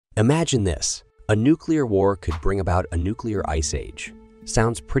Imagine this. A nuclear war could bring about a nuclear ice age.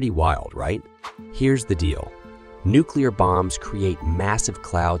 Sounds pretty wild, right? Here's the deal. Nuclear bombs create massive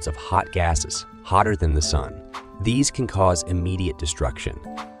clouds of hot gases, hotter than the sun. These can cause immediate destruction,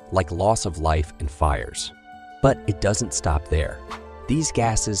 like loss of life and fires. But it doesn't stop there. These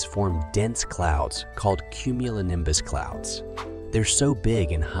gases form dense clouds called cumulonimbus clouds. They're so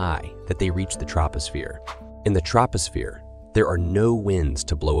big and high that they reach the troposphere. In the troposphere, there are no winds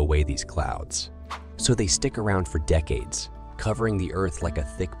to blow away these clouds. So they stick around for decades, covering the Earth like a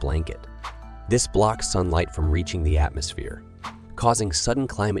thick blanket. This blocks sunlight from reaching the atmosphere, causing sudden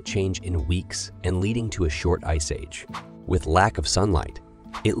climate change in weeks and leading to a short ice age. With lack of sunlight,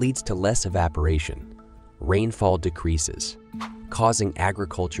 it leads to less evaporation. Rainfall decreases, causing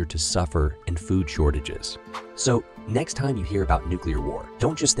agriculture to suffer and food shortages. So, next time you hear about nuclear war,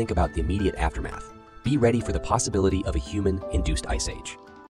 don't just think about the immediate aftermath. Be ready for the possibility of a human-induced ice age.